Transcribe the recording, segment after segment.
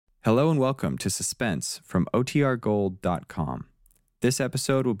Hello and welcome to Suspense from OTRGold.com. This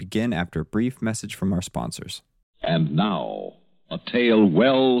episode will begin after a brief message from our sponsors. And now, a tale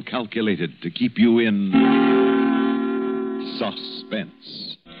well calculated to keep you in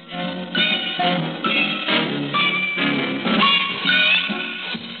suspense.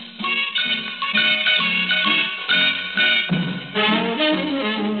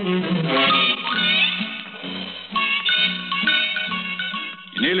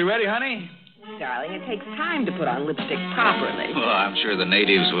 Nearly ready, honey? Darling, it takes time to put on lipstick properly. Oh, I'm sure the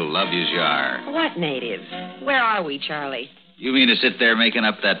natives will love you as you are. What natives? Where are we, Charlie? You mean to sit there making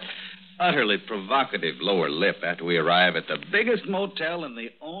up that utterly provocative lower lip after we arrive at the biggest motel in the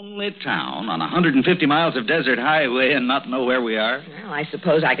only town on 150 miles of desert highway and not know where we are? Well, I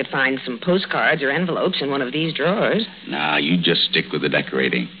suppose I could find some postcards or envelopes in one of these drawers. Nah, you just stick with the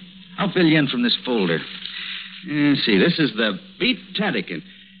decorating. I'll fill you in from this folder. See, this is the Beat-Tadican.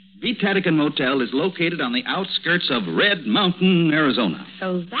 Beat-Tadican Motel is located on the outskirts of Red Mountain, Arizona.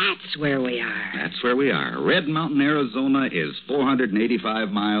 So that's where we are. That's where we are. Red Mountain, Arizona is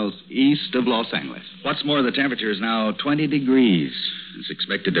 485 miles east of Los Angeles. What's more, the temperature is now 20 degrees. It's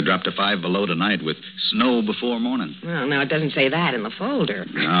expected to drop to 5 below tonight with snow before morning. Well, now, it doesn't say that in the folder.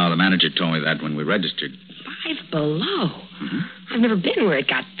 No, the manager told me that when we registered. 5 below? Mm-hmm. I've never been where it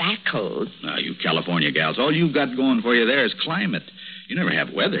got that cold. Now, you California gals, all you've got going for you there is climate. You never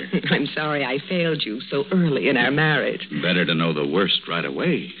have weather. I'm sorry I failed you so early in our marriage. Better to know the worst right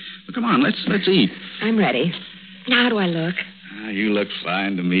away. Well, come on, let's eat. I'm ready. Now, how do I look? You look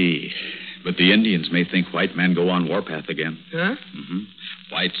fine to me. But the Indians may think white men go on warpath again. Huh? Mm-hmm.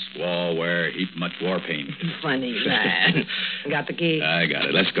 White squaw wear heap much war paint. Funny man. Got the key? I got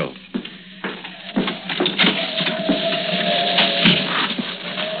it. Let's go.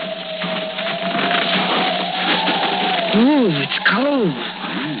 Ooh, it's cold.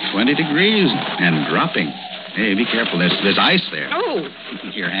 20 degrees and dropping. Hey, be careful. There's ice there. Oh.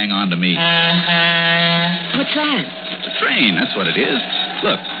 Here, hang on to me. What's that? It's a train. That's what it is.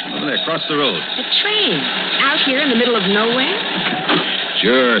 Look, over there, across the road. A train? Out here in the middle of nowhere?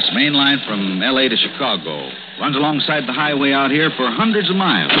 Sure. It's main line from L.A. to Chicago. Runs alongside the highway out here for hundreds of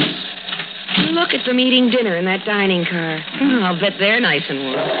miles. Look at them eating dinner in that dining car. Oh, I'll bet they're nice and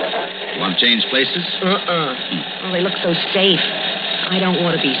warm. Want to change places? Well, they look so safe. I don't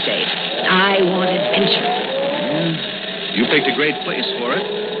want to be safe. I want adventure. Yeah. You picked a great place for it.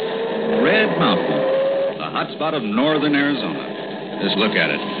 Red Mountain, the hot spot of northern Arizona. Just look at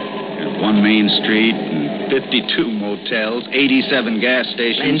it. There's one main street and 52 motels, 87 gas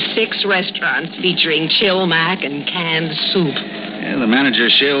stations. And 6 restaurants featuring chill mac and canned soup. Yeah, the manager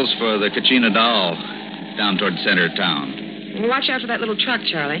shills for the Kachina Doll down toward the center of town. Watch out for that little truck,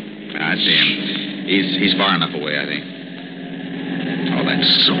 Charlie. I see him. He's far enough away, I think. Oh,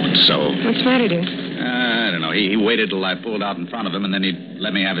 that's so-and-so. What's the matter, dear? I don't know. He waited till I pulled out in front of him, and then he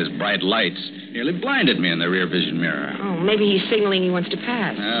let me have his bright lights. Nearly blinded me in the rear vision mirror. Oh, maybe he's signaling he wants to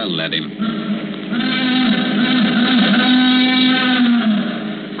pass. Let him.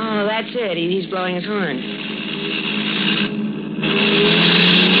 Oh, that's it. He's blowing his horn.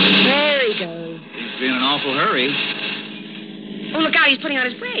 There he goes. He's in an awful hurry. Oh, look out. He's putting on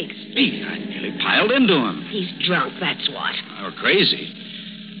his brakes. Gee, I nearly piled into him. He's drunk, that's what. Or crazy.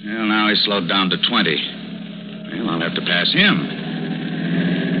 Well, now he's slowed down to 20. Well, I'll have to pass him.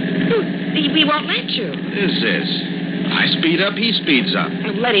 He won't let you. This is. I speed up, he speeds up.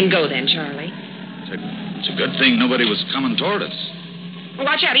 Let him go then, Charlie. It's a good thing nobody was coming toward us. Well,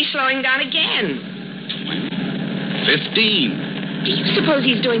 watch out. He's slowing down again. 15. Do you suppose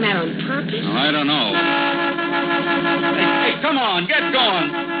he's doing that on purpose? Oh, I don't know. Hey, come on, get going.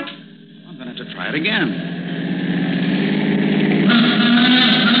 I'm going to have to try it again.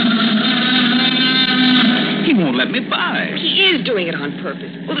 He won't let me by. He is doing it on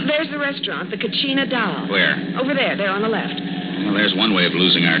purpose. Well, there's the restaurant, the Kachina Doll. Where? Over there on the left. Well, there's one way of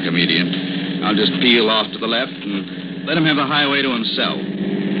losing our comedian. I'll just peel off to the left and let him have the highway to himself.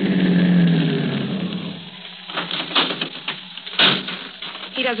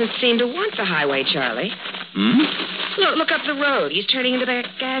 He doesn't seem to want the highway, Charlie. Look up the road. He's turning into that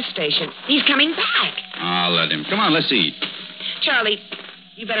gas station. He's coming back. I'll let him. Come on, let's eat. Charlie,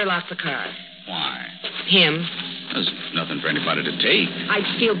 you better lock the car. Why? Him. There's nothing for anybody to take. I'd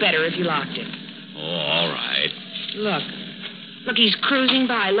feel better if you locked it. Oh, all right. Look, he's cruising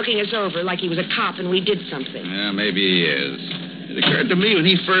by, looking us over like he was a cop and we did something. Yeah, maybe he is. It occurred to me when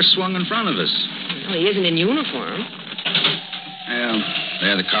he first swung in front of us. Well, he isn't in uniform. Well,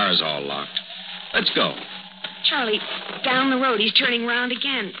 there, the car's all locked. Let's go. Charlie, down the road, he's turning around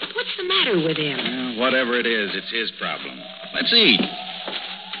again. What's the matter with him? Well, whatever it is, it's his problem. Let's eat.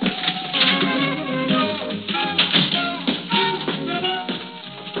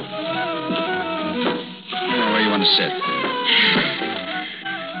 sit.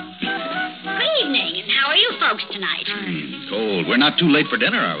 Good evening, and how are you folks tonight? Cold. We're not too late for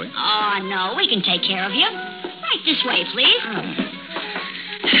dinner, are we? Oh, no, we can take care of you. Right this way, please.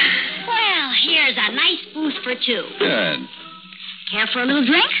 Well, here's a nice booth for two. Good. Care for a little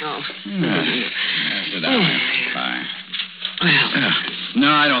drink? Oh. Sit down. Fine. No,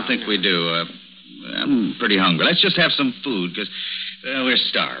 I don't think we do. I'm pretty hungry. Let's just have some food, because we're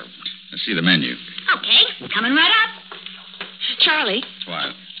starved. Let's see the menu. Okay, coming right up. Charlie,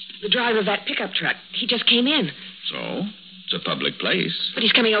 What? the driver of that pickup truck, he just came in. So? It's a public place. But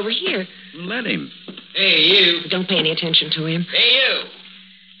he's coming over here. Let him. Hey, you. Don't pay any attention to him. Hey, you.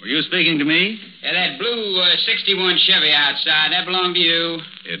 Were you speaking to me? Yeah, that blue 61 Chevy outside, that belonged to you?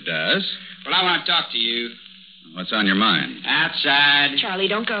 It does. Well, I want to talk to you. What's on your mind? Outside. Charlie,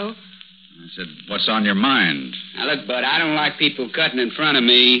 don't go. I said, what's on your mind? Now, look, Bud, I don't like people cutting in front of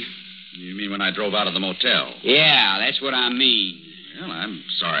me. You mean when I drove out of the motel? Yeah, that's what I mean. Well, I'm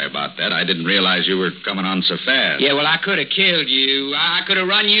sorry about that. I didn't realize you were coming on so fast. Yeah, well, I could have killed you. I could have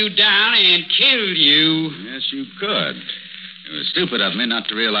run you down and killed you. Yes, you could. It was stupid of me not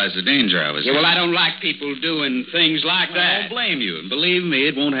to realize the danger I was Yeah, in. well, I don't like people doing things like Well, I that. don't blame you. And believe me,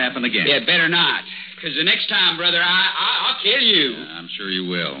 it won't happen again. Yeah, better not. Because the next time, brother, I'll kill you. Yeah, I'm sure you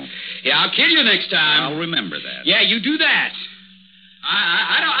will. Yeah, I'll kill you next time. I'll remember that. Yeah, you do that.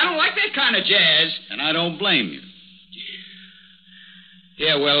 I don't like that kind of jazz. And I don't blame you.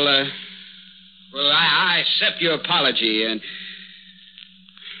 Yeah, well, I accept your apology, and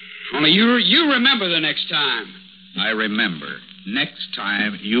only you remember the next time. I remember. Next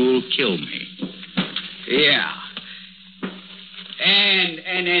time, you'll kill me. Yeah. And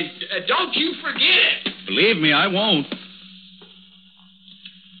don't you forget it. Believe me, I won't.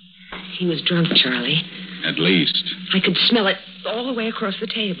 He was drunk, Charlie. At least. I could smell it all the way across the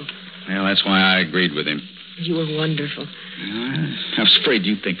table. Well, that's why I agreed with him. You were wonderful. I was afraid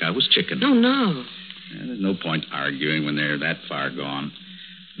you'd think I was chicken. No, no. Yeah, there's no point arguing when they're that far gone.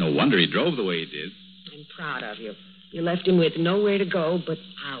 No wonder he drove the way he did. I'm proud of you. You left him with nowhere to go but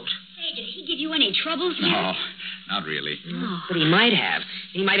out. Hey, did he give you any trouble, sir? No, not really. Oh. But he might have.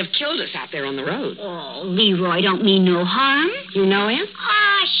 He might have killed us out there on the road. Oh, Leroy don't mean no harm. You know him?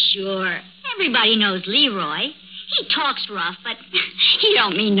 Ah, sure. Everybody knows Leroy. He talks rough, but he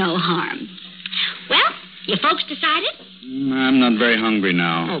don't mean no harm. Well, you folks decided? I'm not very hungry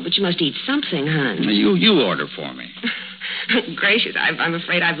now. Oh, but you must eat something, hon. You order for me. Gracious, I'm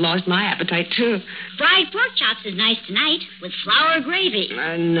afraid I've lost my appetite, too. Fried pork chops is nice tonight, with flour gravy.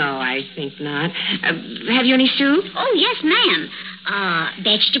 No, I think not. Have you any soup? Oh, yes, ma'am.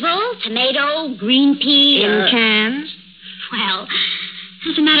 Vegetable, tomato, green pea. In cans? Well,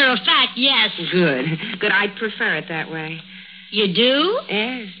 as a matter of fact, yes. Good. Good. I'd prefer it that way. You do?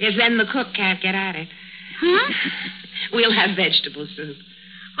 Yes. Yes, then the cook can't get at it. Huh? We'll have vegetable soup.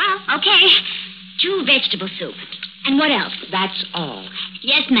 Well, okay. 2 vegetable soup. And what else? That's all.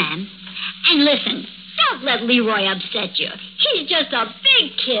 Yes, ma'am. And listen, don't let Leroy upset you. He's just a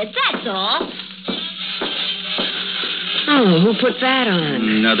big kid, that's all. Oh, who put that on?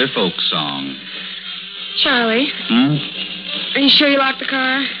 Another folk song. Charlie, are you sure you locked the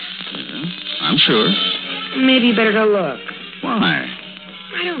car? Yeah, I'm sure. Maybe you better go look. Why?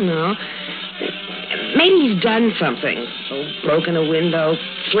 I don't know. Maybe he's done something. Oh, broken a window,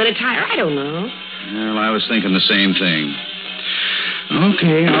 slid a tire. I don't know. Well, I was thinking the same thing.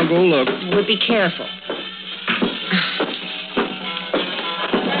 Okay, I'll go look. But be careful.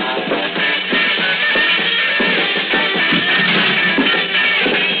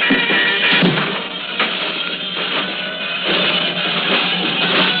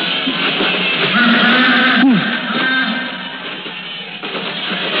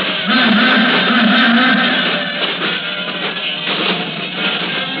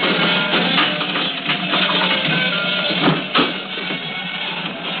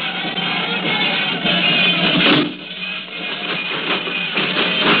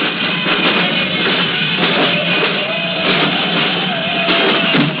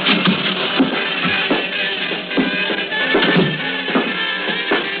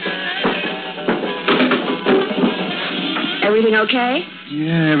 Everything okay?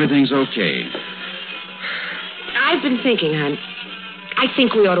 Yeah, everything's okay. I've been thinking, hon. I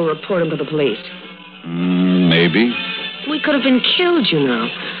think we ought to report him to the police. Maybe. We could have been killed, you know.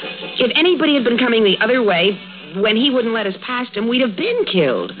 If anybody had been coming the other way, when he wouldn't let us past him, we'd have been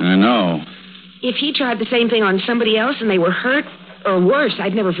killed. I know. If he tried the same thing on somebody else and they were hurt, or worse,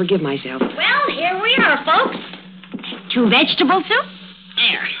 I'd never forgive myself. Well, here we are, folks. 2 vegetable soup?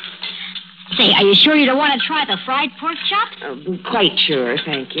 There. Say, are you sure you don't want to try the fried pork chops? Quite sure,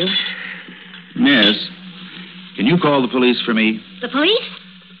 thank you. Yes. Can you call the police for me? The police?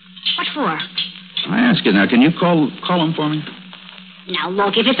 What for? I ask you now, can you call them for me? Now,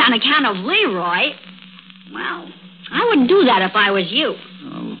 look, if it's on account of Leroy, well, I wouldn't do that if I was you.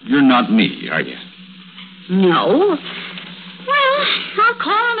 Oh, you're not me, are you? No. Well, I'll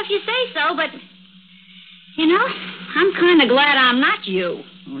call him if you say so, but, I'm kind of glad I'm not you.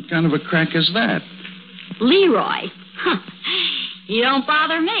 What kind of a crack is that? Leroy. Huh. You don't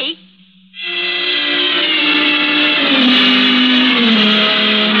bother me.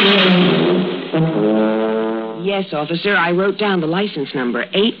 Yes, officer. I wrote down the license number,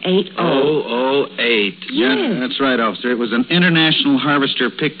 880. 008. Yes. Yeah, that's right, officer. It was an International Harvester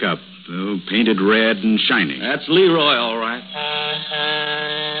pickup, painted red and shiny. That's Leroy, all right.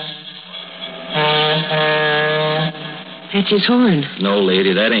 That's his horn. No,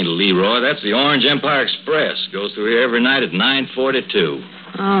 lady, that ain't Leroy. That's the Orange Empire Express. Goes through here every night at 9:42.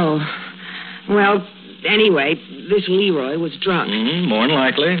 Oh. Well, anyway, this Leroy was drunk. More than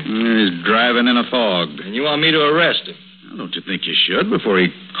likely. He's driving in a fog. And you want me to arrest him? Well, don't you think you should before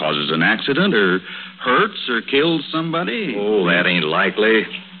he causes an accident or hurts or kills somebody? Oh, that ain't likely.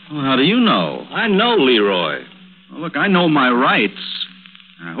 Well, how do you know? I know Leroy. Well, look, I know my rights.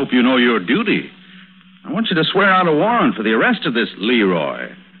 I hope you know your duty. I want you to swear out a warrant for the arrest of this Leroy.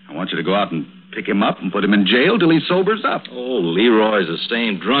 I want you to go out and pick him up and put him in jail till he sobers up. Oh, Leroy's the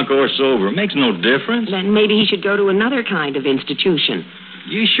same, drunk or sober. Makes no difference. Then maybe he should go to another kind of institution.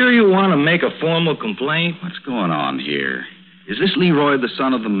 You sure you want to make a formal complaint? What's going on here? Is this Leroy the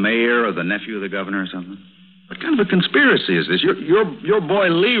son of the mayor or the nephew of the governor or something? What kind of a conspiracy is this? Your boy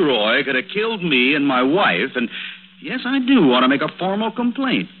Leroy could have killed me and my wife, and yes, I do want to make a formal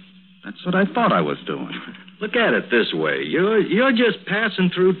complaint. That's what I thought I was doing. Look at it this way. You're just passing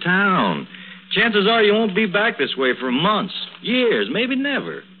through town. Chances are you won't be back this way for months, years, maybe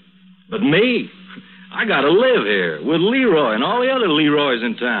never. But me, I got to live here with Leroy and all the other Leroys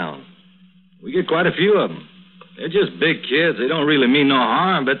in town. We get quite a few of them. They're just big kids. They don't really mean no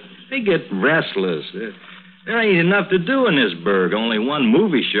harm, but they get restless. There ain't enough to do in this burg, only one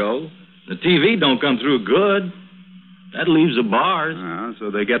movie show. The TV don't come through good. That leaves the bars.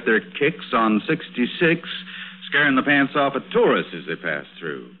 So they get their kicks on 66, scaring the pants off of tourists as they pass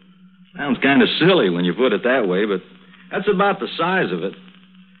through. Sounds kind of silly when you put it that way, but that's about the size of it.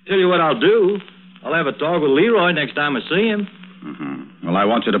 Tell you what I'll do. I'll have a talk with Leroy next time I see him. Mm-hmm. Well, I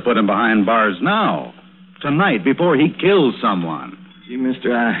want you to put him behind bars now. Tonight, before he kills someone. Gee,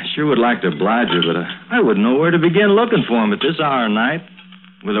 mister, I sure would like to oblige you, but I wouldn't know where to begin looking for him at this hour of night.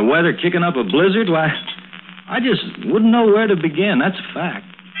 With the weather kicking up a blizzard, why, I just wouldn't know where to begin. That's a fact.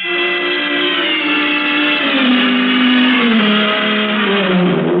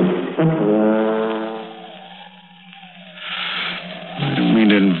 I don't mean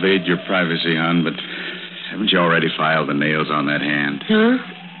to invade your privacy, hon, but haven't you already filed the nails on that hand? Huh?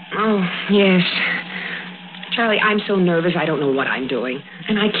 Oh, yes. Charlie, I'm so nervous I don't know what I'm doing.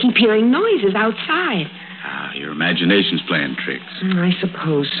 And I keep hearing noises outside. Your imagination's playing tricks. I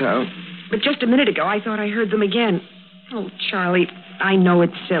suppose so. But just a minute ago, I thought I heard them again. Oh, Charlie, I know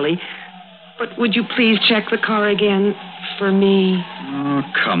it's silly. But would you please check the car again for me? Oh,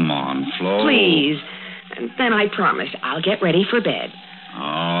 come on, Flo. Please. And then I promise I'll get ready for bed.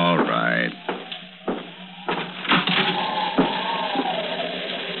 All right.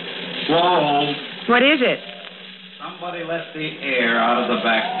 Flo. What is it? Somebody let the air out of the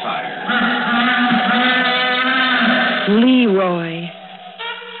back tire. Leroy.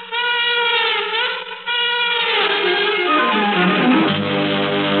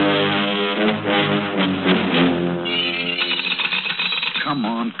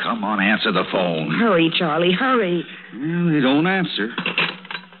 Come on, answer the phone. Hurry, Charlie, hurry. Well, they don't answer.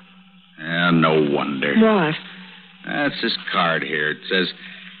 No wonder. What? That's this card here. It says,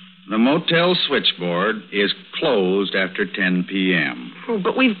 the motel switchboard is closed after 10 p.m. Oh,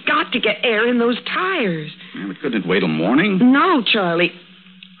 but we've got to get air in those tires. Well, we couldn't wait till morning. No, Charlie.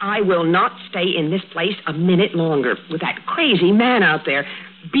 I will not stay in this place a minute longer with that crazy man out there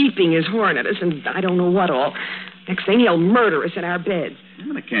beeping his horn at us and I don't know what all. Next thing, he'll murder us in our beds.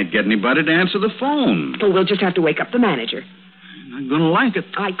 Well, I can't get anybody to answer the phone. Oh, we'll just have to wake up the manager. I'm not going to like it.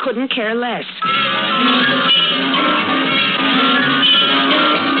 I couldn't care less.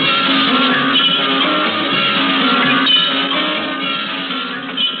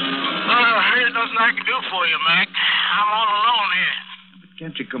 There's nothing I can do for you, Mac. I'm all alone here. But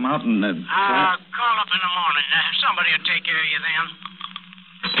can't you come out and... Call up in the morning. Somebody will take care of you then.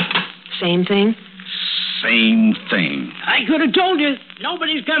 Same thing? Same thing. I could have told you.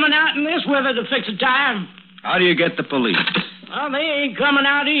 Nobody's coming out in this weather to fix a tire. How do you get the police? Well, they ain't coming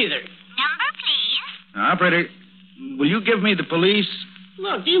out either. Number, please. Operator, Will you give me the police?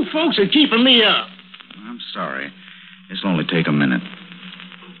 Look, you folks are keeping me up. I'm sorry. This'll only take a minute.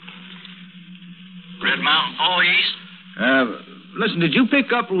 Red Mountain Police? Listen, did you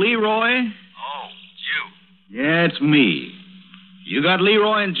pick up Leroy? Oh, it's you. Yeah, it's me. You got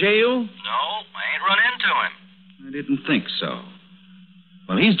Leroy in jail? No, I ain't run into him. I didn't think so.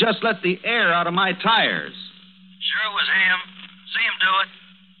 Well, he's just let the air out of my tires. Sure it was him. See him do it?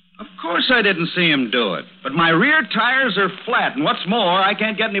 Of course I didn't see him do it. But my rear tires are flat, and what's more, I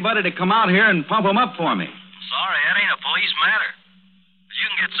can't get anybody to come out here and pump them up for me. Sorry, that ain't a police matter. But you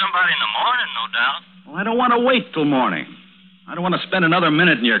can get somebody in the morning, no doubt. Well, I don't want to wait till morning. I don't want to spend another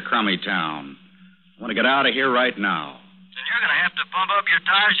minute in your crummy town. I want to get out of here right now. Then you're going to have to pump up your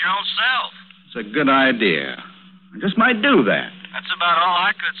tires your own self. It's a good idea. I just might do that. That's about all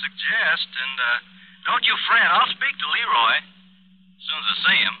I could suggest. And don't you fret. I'll speak to Leroy as soon as I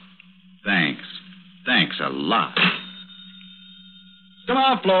see him. Thanks. Thanks a lot. Come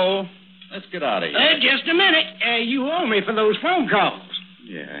on, Flo. Let's get out of here. Just a minute. You owe me for those phone calls.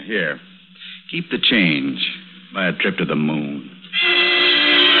 Yeah, here. Keep the change. Buy a trip to the moon.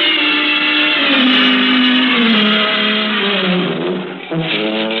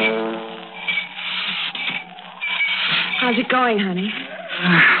 How's it going, honey?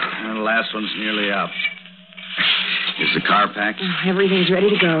 Well, the last one's nearly up. Is the car packed? Oh, everything's ready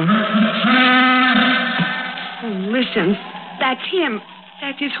to go. Oh, listen. That's him.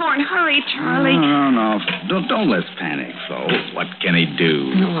 That's his horn. Hurry, Charlie. No. Don't let's panic, Flo. What can he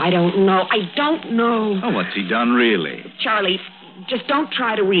do? No, I don't know. I don't know. Oh, what's he done, really? Charlie, just don't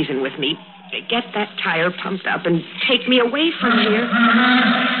try to reason with me. Get that tire pumped up and take me away from here.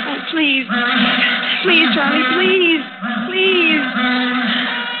 Oh, please. Please, Charlie, please. Please.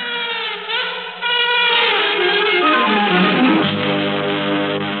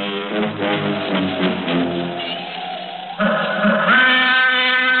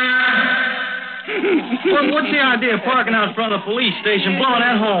 What's the idea of parking out in front of the police station blowing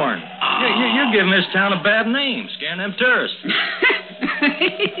that horn? You're giving this town a bad name, scaring them tourists.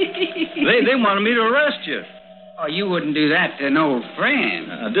 They wanted me to arrest you. Oh, you wouldn't do that to an old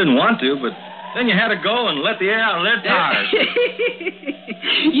friend. I didn't want to, but then you had to go and let the air out of their tires.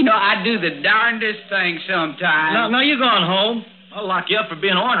 You know, I do the darndest thing sometimes. No, you're going home. I'll lock you up for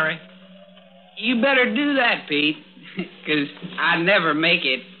being ornery. You better do that, Pete, because I never make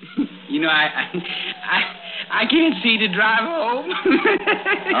it. You know, I can't see to drive home.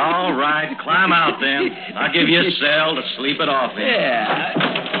 All right, climb out then. I'll give you a cell to sleep it off in. Yeah.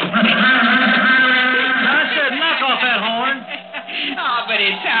 I said knock off that horn. Oh, but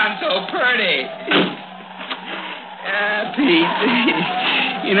it sounds so pretty.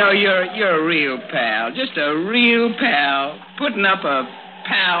 Pete, you know, you're a real pal. Just a real pal. Putting up a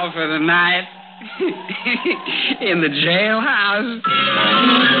pal for the night in the jailhouse.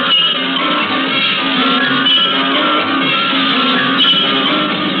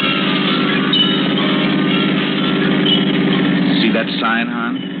 See that sign,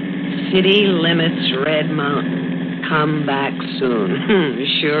 hon? City limits Red Mountain. Come back soon.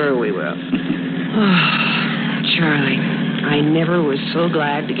 Sure we will. Oh, Charlie, I never was so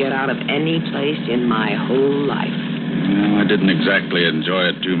glad to get out of any place in my whole life. Well, I didn't exactly enjoy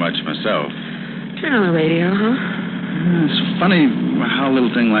it too much myself. Turn on the radio, huh? It's funny how a little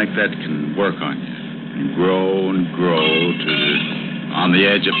thing like that can work on you. And grow to on the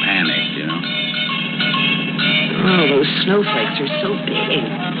edge of panic, you know? Oh, those snowflakes are so big.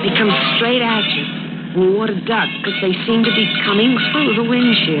 They come straight at you. And you want to duck because they seem to be coming through the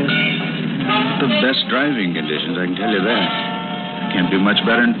windshield. The best driving conditions, I can tell you that. Can't do much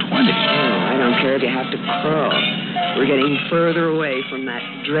better than 20. Oh, I don't care if you have to crawl. We're getting further away from that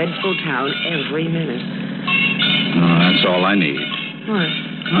dreadful town every minute. No, that's all I need. What?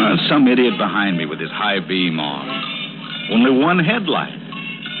 Some idiot behind me with his high beam on. Only one headlight.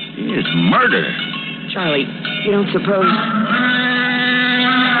 It's murder. Charlie, you don't suppose...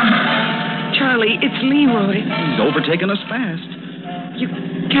 Charlie, it's Leroy. He's overtaken us fast. You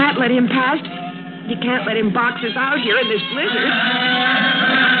can't let him past. You can't let him box us out here in this blizzard.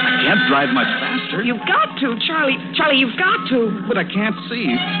 I can't drive much faster. You've got to, Charlie. Charlie, you've got to. But I can't see.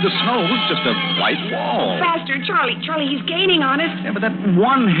 The snow's just a white wall. Faster, Charlie. Charlie, he's gaining on us. Yeah, but that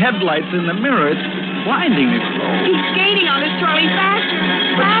one headlight's in the mirror. It's blinding me, Flo. He's gaining on us, Charlie. Faster.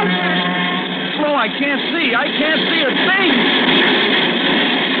 Faster. Flo, I can't see. I can't see a thing.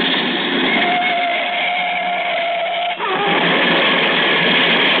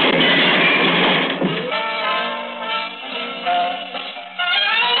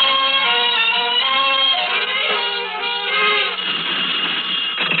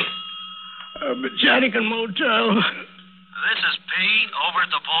 Vatican Motel. This is Pete over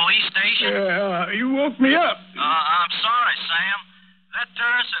at the police station. Yeah, you woke me up. I'm sorry, Sam. That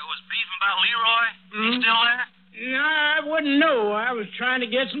tourist that was beefing about Leroy, he still there? No, I wouldn't know. I was trying to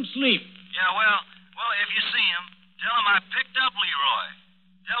get some sleep. Yeah, well, if you see him, tell him I picked up Leroy.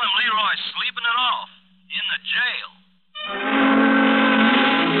 Tell him Leroy's sleeping it off in the jail.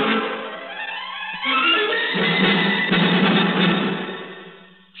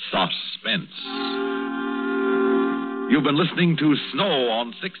 Suspense. You've been listening to Snow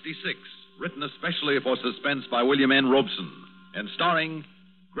on 66, written especially for Suspense by William N. Robeson, and starring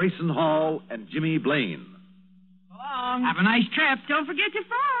Grayson Hall and Jimmy Blaine. Have a nice trip. Don't forget your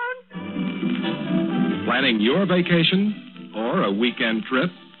phone. Planning your vacation or a weekend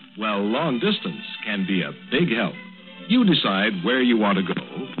trip? Well, long distance can be a big help. You decide where you want to go,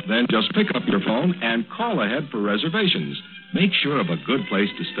 then just pick up your phone and call ahead for reservations. Make sure of a good place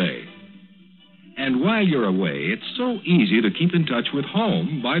to stay. And while you're away, it's so easy to keep in touch with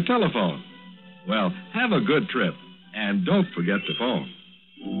home by telephone. Well, have a good trip, and don't forget the phone.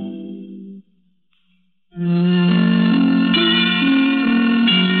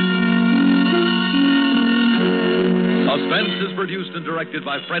 Suspense is produced and directed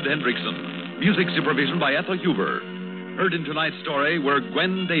by Fred Hendrickson. Music supervision by Ethel Huber. Heard in tonight's story were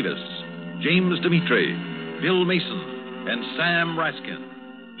Gwen Davis, James Dimitri, Bill Mason, and Sam Raskin.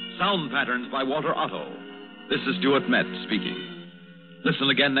 Sound patterns by Walter Otto. This is Stuart Metz speaking. Listen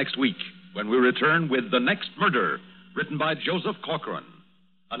again next week when we return with The Next Murder, written by Joseph Corcoran.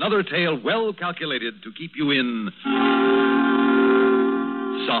 Another tale well calculated to keep you in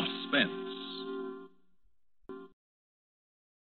suspense.